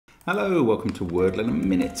Hello, welcome to Wordle in a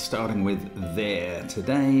minute, starting with there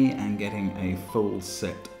today and getting a full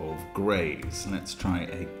set of greys. Let's try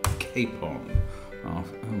a capon of,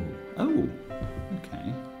 oh,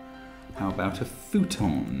 okay. How about a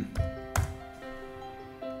futon?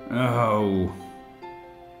 Oh,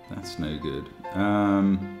 that's no good.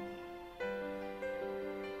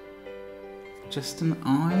 Just an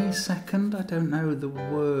I second? I don't know the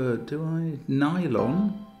word, do I?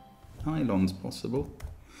 Nylon? Nylon's possible.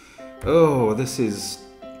 Oh, this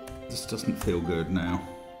doesn't feel good now.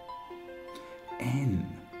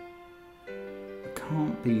 N. It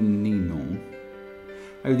can't be Ninon.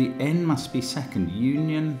 Oh, the N must be second.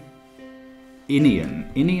 Union. Inion.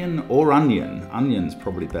 Inion or onion. Onion's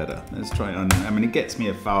probably better. Let's try onion. I mean, it gets me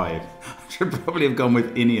a 5. I should probably have gone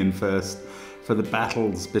with Inion first for the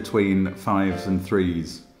battles between 5s and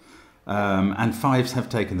 3s. And 5s have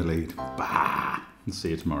taken the lead. Bah! See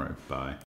you tomorrow. Bye.